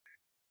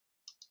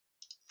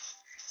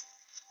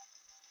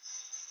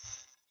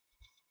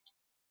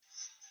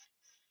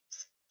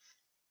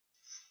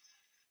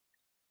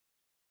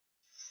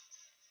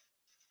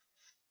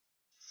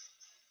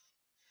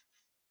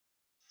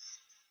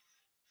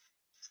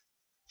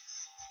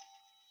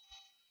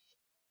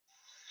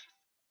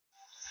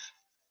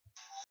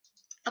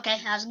Okay,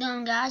 how's it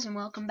going, guys, and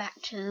welcome back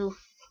to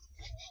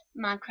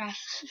Minecraft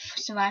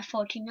Survive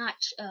 14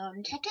 Nights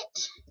on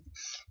Tekkit,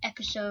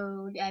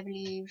 episode, I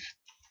believe,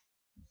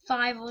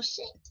 5 or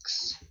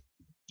 6.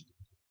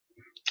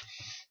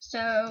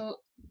 So,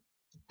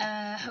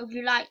 I hope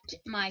you liked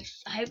my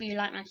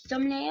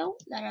thumbnail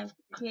that I've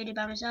created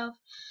by myself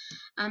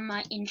and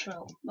my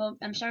intro. Well,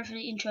 I'm sorry for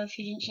the intro if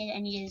you didn't hear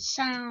any of the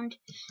sound.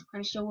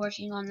 I'm still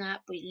working on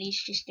that, but at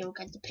least you still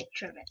get the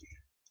picture of it.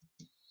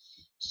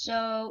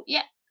 So,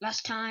 yeah,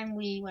 last time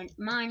we went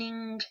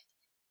mining,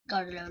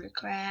 got a load of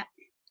crap,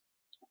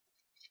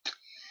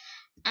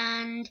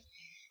 and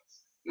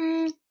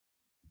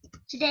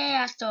today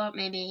I thought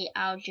maybe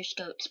I'll just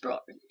go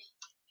exploring,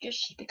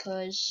 just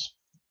because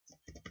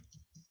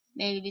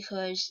the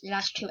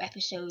last 2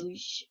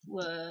 episodes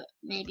were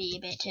maybe a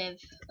bit of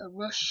a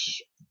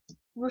rush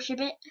a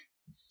bit,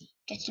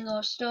 getting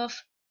all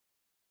stuff,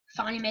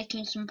 finally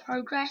making some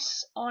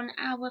progress on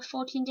our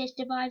 14 days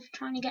survive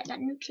trying to get that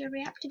nuclear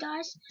reactor,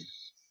 guys.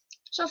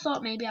 So I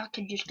thought maybe I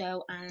could just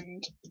go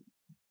and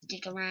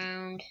dig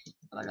around,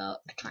 have a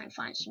look, try and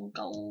find some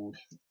gold,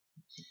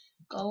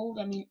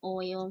 I mean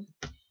oil.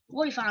 I've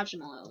already found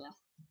some oil though,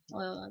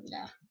 oil over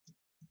there.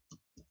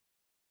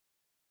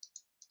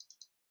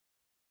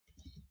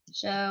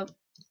 So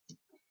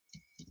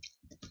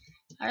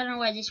I don't know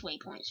where this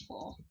waypoint is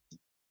for.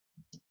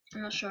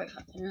 I'm not sure if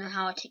I don't know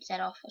how I tick that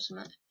off or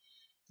something.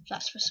 If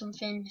that's for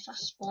something, if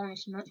that's spawn or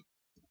something.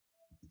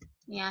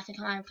 Yeah, I think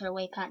I might have put a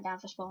waypoint down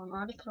for spawn, or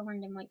I'll just put a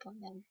random waypoint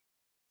down.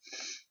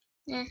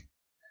 Yeah.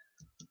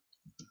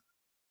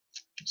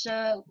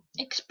 So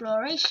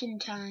exploration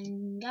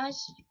time,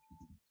 guys.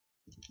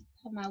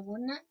 Have my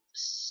wooden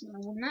axe,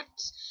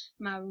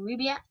 my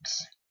ruby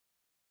axe,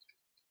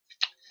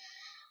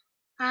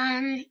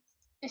 and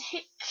let's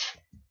hit.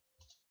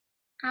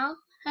 Ow.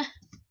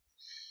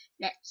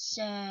 Let's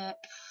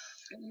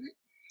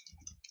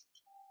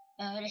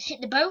let's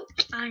hit the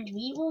boat and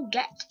we will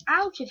get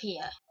out of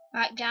here.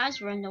 Right, guys,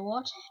 we're in the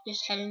water,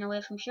 just heading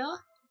away from shore,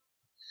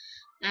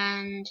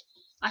 and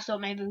I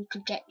thought maybe we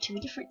could get to a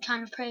different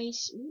kind of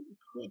place. Ooh,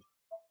 squid.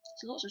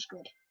 There's lots of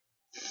squid.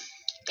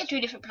 Get to a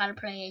different kind of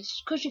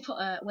place. Because we put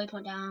a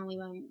waypoint down, we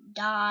won't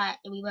die,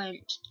 we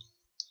won't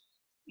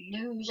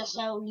lose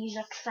ourselves, lose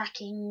our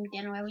tracking,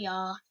 don't know where we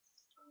are.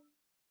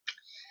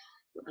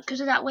 But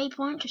because of that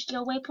waypoint, just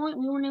your waypoint,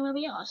 we all know where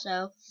we are.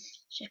 So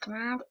just come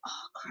around.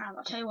 Oh crap!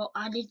 I'll tell you what.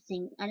 I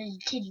didn't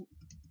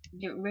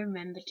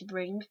remember to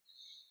bring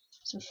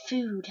some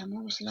food. I'm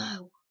almost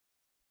low.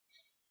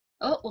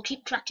 Oh, we'll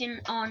keep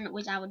tracking on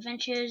with our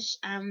adventures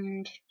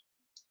and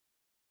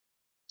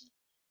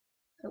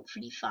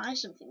hopefully find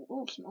something.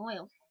 Oh, some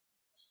oil.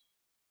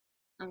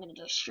 I'm gonna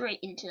go straight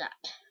into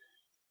that.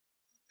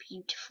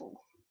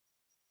 Beautiful.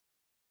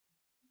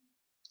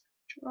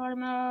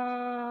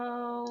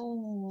 Geronimo.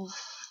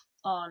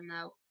 Oh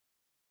no.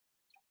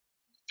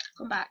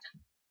 Come back.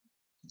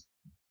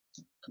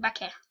 Come back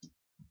here.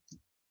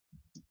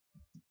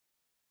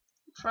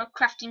 Throw a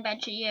crafting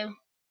bench at you.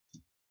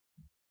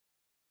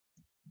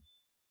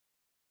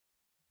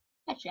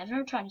 Actually, I've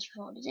never tried this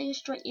before. Does it go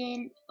straight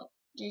in? Oh,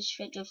 does it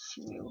straight go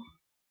through?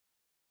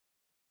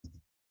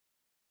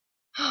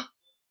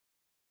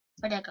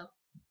 Where'd I go?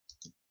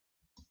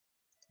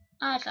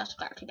 Oh, it's lost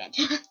a crafting bench.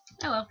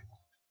 Oh well.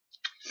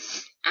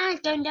 And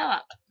it's going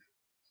dark.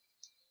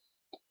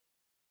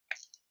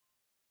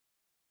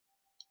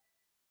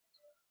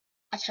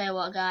 I tell you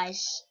what,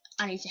 guys,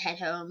 I need to head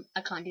home.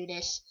 I can't do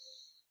this.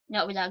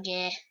 Not without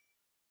gear.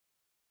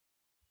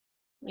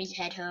 We need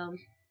to head home.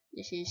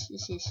 This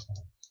is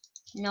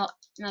not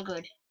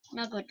good.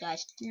 Not good,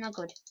 guys. Not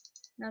good.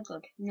 Not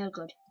good. No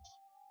good.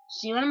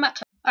 See you when I'm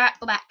back. Alright,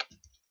 we're back.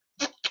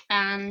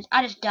 And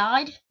I just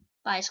died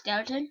by a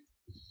skeleton.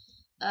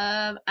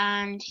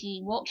 And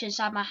he walked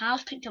inside my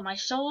house, picked up my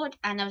sword,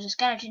 and there was a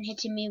skeleton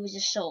hitting me with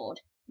a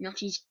sword, not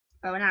his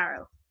bow and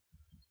arrow.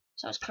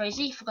 So it's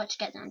crazy. Forgot to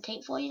get that on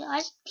tape for you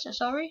guys. So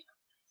sorry,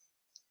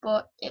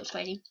 but it was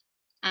crazy,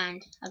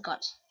 and I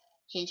got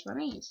his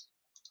remains.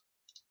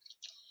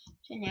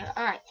 So now,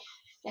 alright.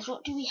 Guess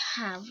what do we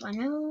have? I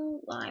know.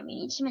 Well, we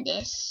need some of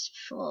this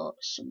for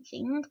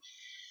something.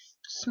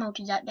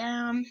 Smelted that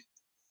down.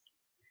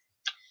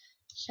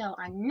 So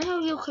I know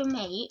you can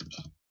make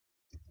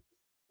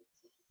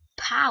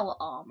power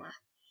armor.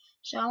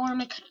 So I want to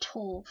make a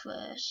tool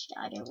first.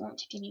 I don't want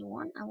to give you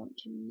one. I want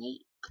to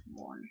make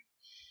one.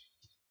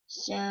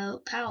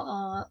 So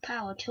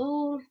power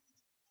tool,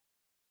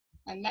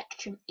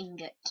 electrum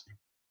ingot.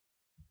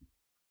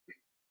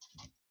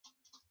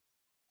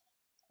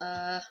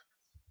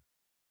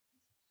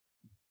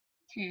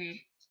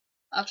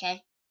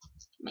 Okay.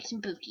 Make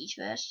some booties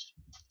first.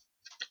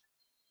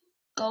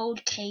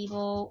 Gold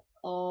cable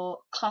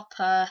or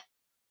copper,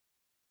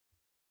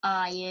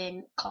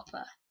 iron,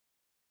 copper.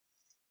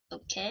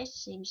 Okay,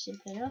 seems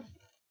simple enough.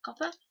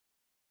 Copper.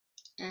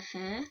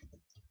 Okay.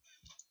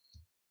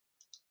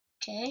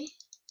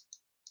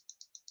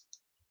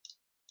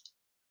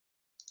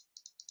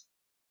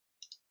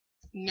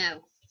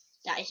 No,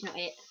 that is not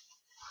it.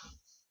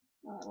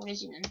 What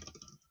is it then?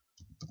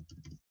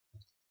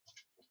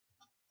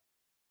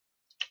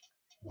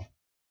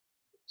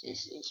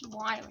 It's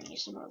wiring.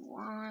 It's about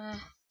wire.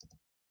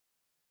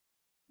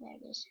 There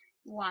it is.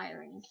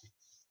 Wiring.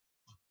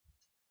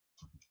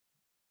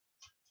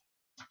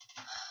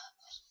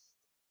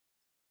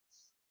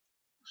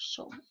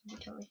 Sort my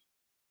inventory.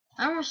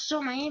 I want to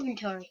sort my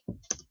inventory.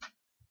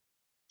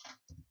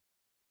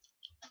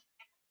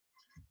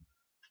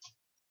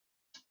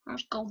 How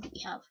much gold do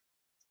we have?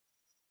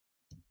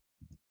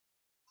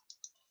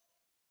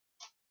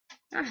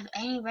 I don't have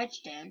any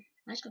redstone.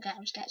 Let's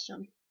get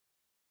some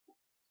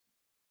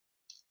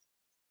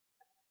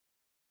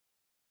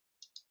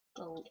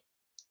gold.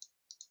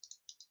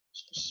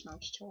 Just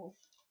smoke it all.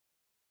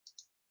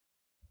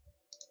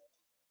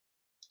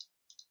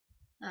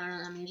 I don't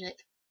know that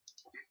music.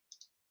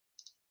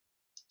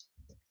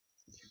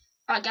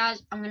 Alright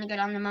guys, I'm gonna go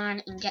down the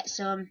mine and get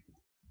some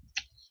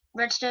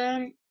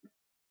redstone.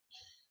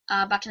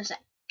 Back in a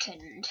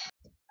second.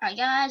 Alright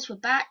guys, we're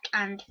back,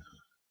 and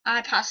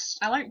I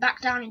went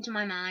back down into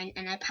my mine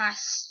and I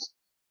passed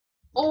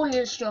all the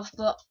other stuff,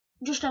 but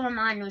just on my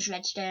mine was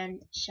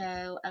redstone,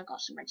 so I got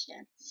some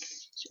redstone.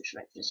 So it's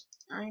breakfast.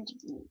 I need to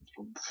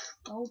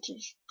gold to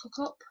cook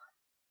up.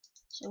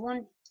 So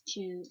 1,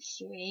 2,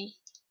 3.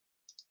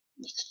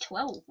 It's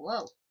 12.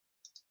 Whoa.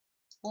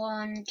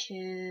 1,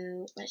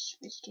 2. Let's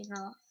do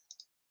that.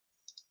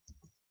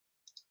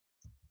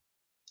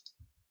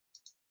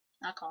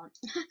 I can't.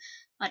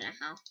 I don't know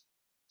how.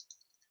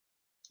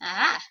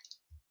 Aha!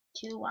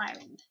 2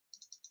 wiring.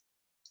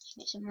 Let's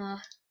make some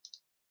more.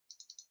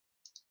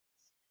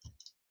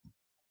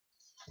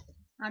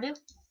 I do.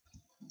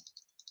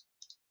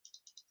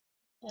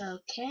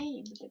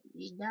 Okay, we don't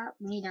need that.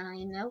 We need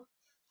iron though.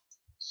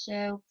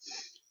 So,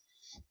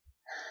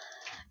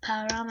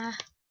 power armor.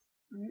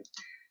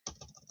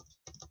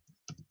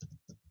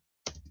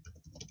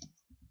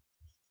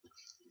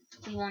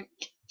 We want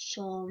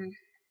some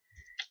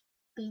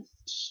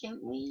boots,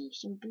 don't we?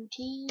 Some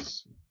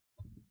booties.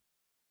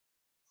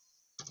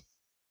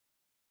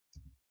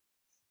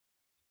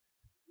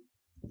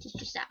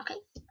 Just that, okay?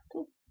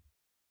 Cool.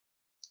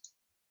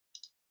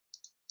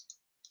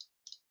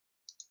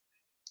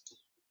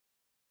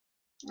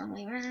 Wrong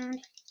way around.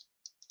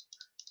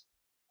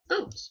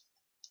 Boots.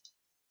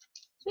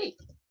 Sweet.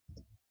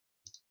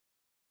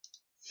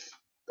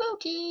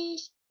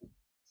 Booties.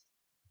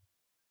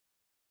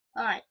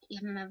 Alright, you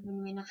have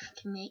enough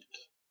to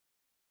make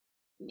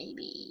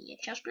maybe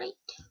a chest plate.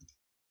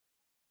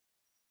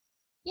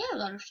 Yeah, we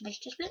got enough to make a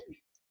chest plate.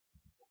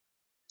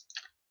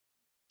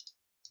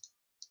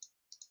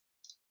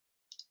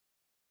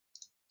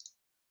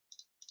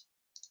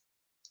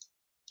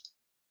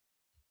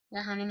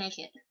 That's how we make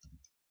it.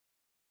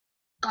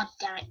 God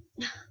damn it.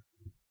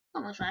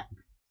 Almost right.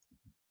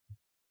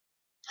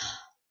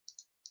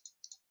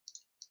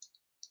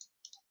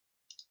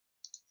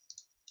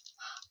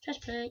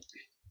 Chest plate.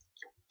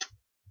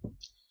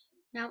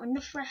 Now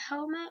enough for a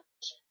helmet.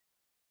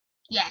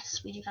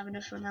 Yes, we do have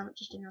enough for a helmet,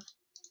 just enough.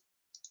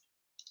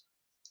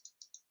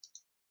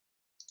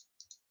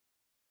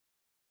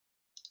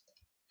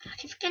 I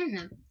keep forgetting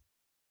them.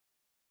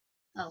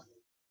 Oh.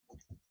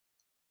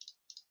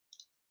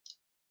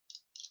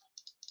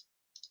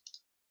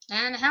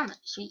 And a helmet,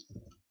 sweet.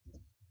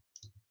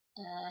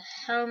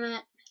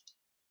 Helmet.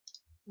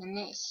 And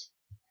this.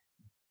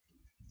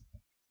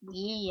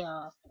 We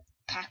are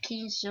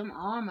packing some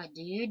armor,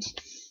 dude.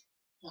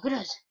 Look at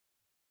us.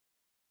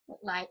 Look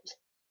like,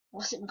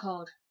 what's it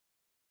called?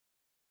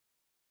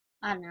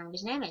 I don't know what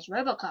his name is.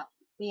 Robocop.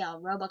 We are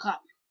Robocop.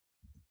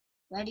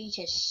 Ready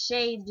to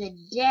save the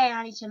day.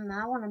 I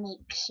want to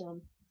make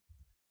some,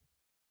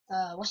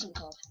 what's it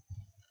called?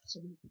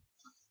 Some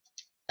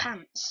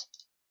pants.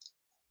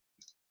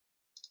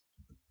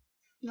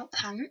 Not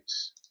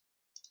pants.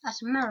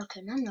 That's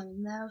American. I'm not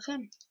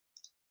American.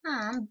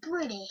 I'm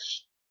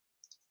British.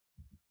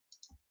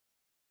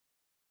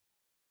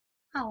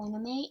 I want to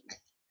make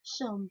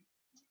some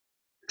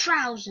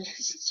trousers,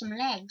 some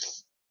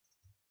legs.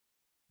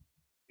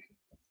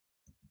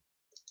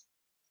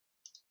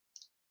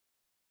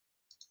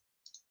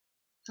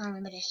 I'll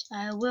remember this.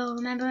 I will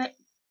remember it.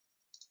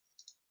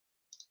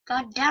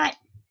 God damn it.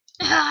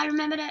 I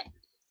remembered it.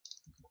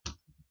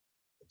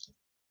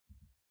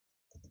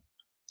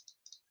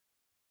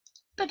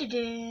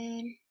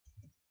 Ba-da-dun.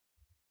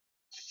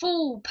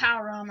 Full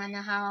power armor.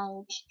 Now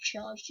how to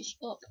charge this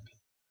up.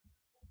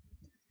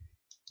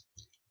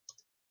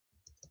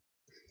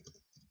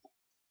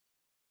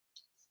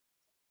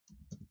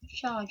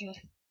 Charger.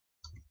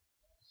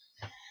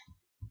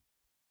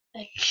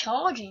 A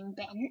charging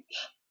bench.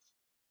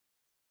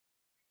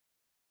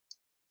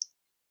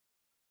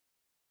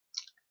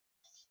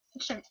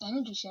 It's an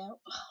energy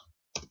cell.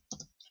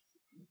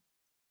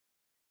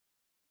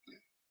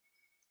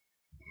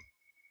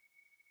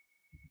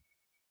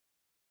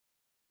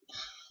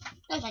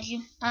 No, thank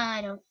you.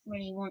 I don't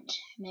really want to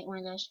make one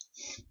of those.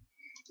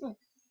 Ooh.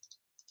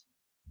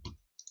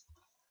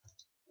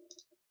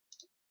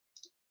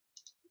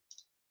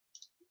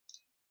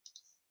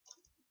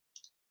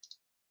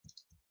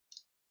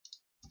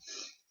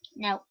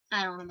 No,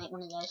 I don't want to make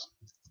one of those.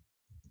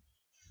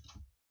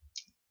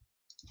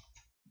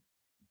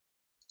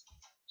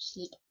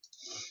 sleep.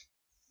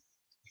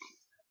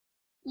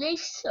 They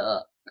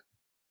suck.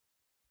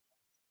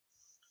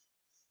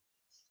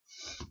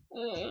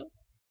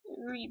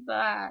 Really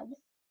bad.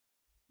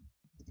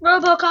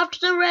 Robocop to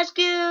the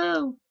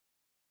rescue!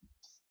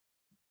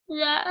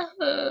 That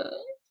hurt.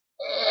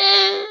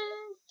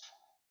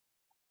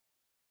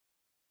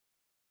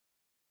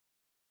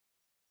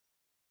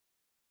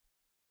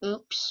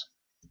 Oops.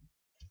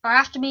 Or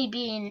after me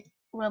being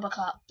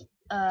Robocop,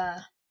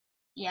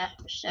 yeah,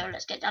 so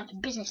let's get down to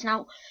business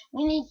now.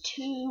 We need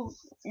to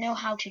know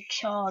how to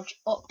charge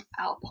up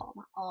our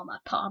our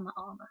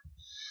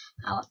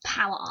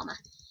power armor.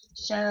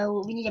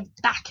 So we need a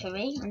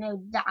battery. I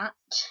know that.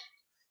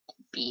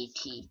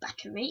 BT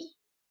battery.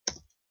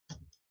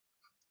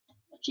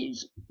 Which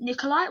is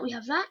Nikolite, we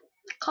have that.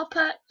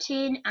 Copper,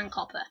 tin, and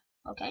copper.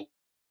 Okay.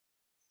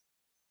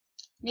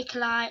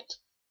 Nikolite,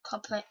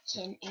 copper,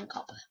 tin, and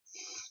copper.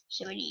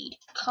 So we need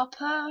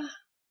copper.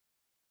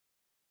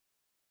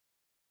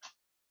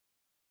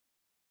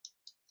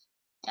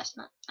 That's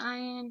not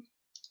iron.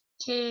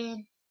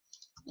 Tin,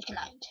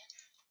 Nikolite.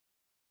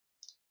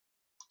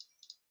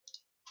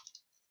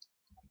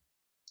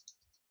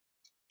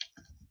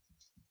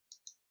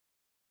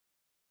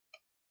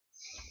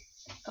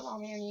 Come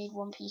on, we only need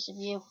one piece of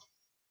you.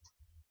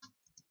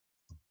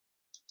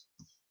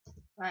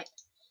 Right.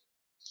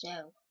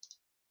 So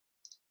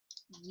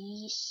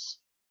this,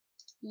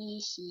 and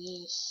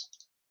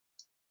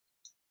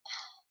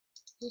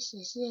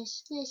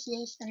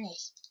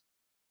this.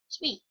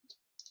 Sweet.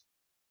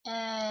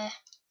 Yeah,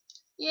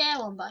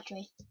 one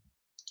battery.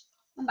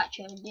 One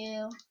battery will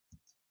do.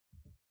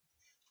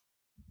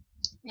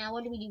 Now,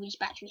 what do we do with this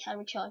battery? How do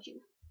we charge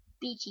you?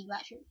 BT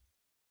battery.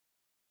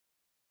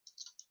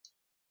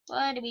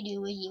 What do we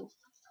do with you?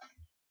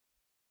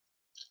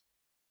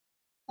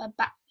 A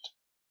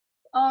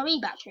RE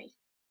battery.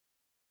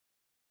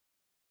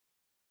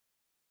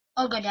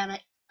 Oh god damn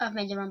it! I've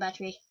made the wrong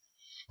battery.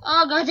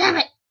 Oh god damn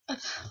it!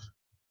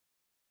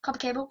 Copper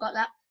cable, got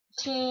that.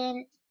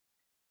 Tin,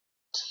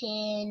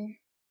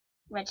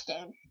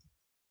 redstone.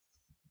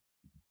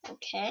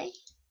 Okay.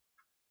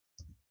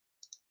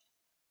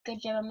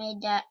 Good job, I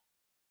made that.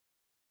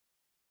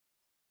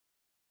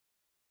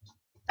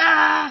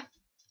 Ah!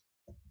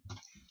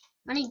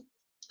 I need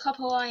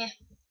copper wire.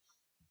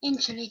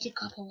 Insulated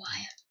copper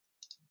wire.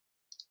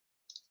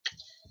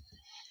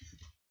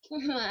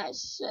 That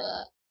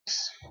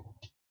sucks.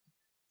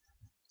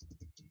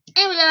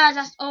 Anyway guys,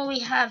 that's all we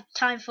have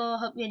time for.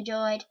 Hope you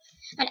enjoyed.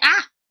 And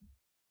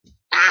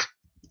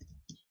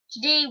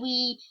today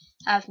we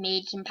have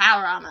made some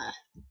power armor.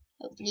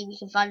 Hopefully we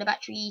can find the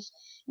batteries.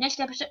 Next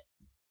episode.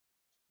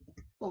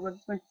 Oh,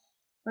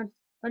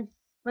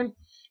 run.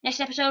 Next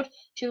episode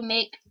to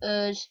make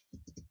us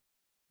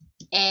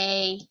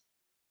a.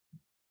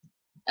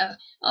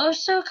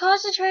 So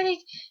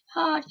concentrating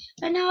hard,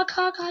 and now I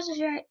can't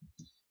concentrate.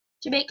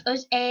 To make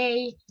us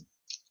a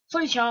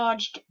fully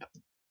charged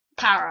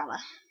power armor.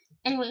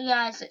 Anyway,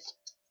 guys, that's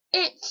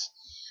it.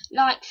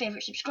 Like,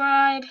 favorite,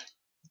 subscribe.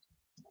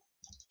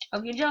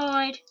 Hope you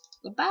enjoyed.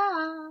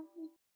 Goodbye.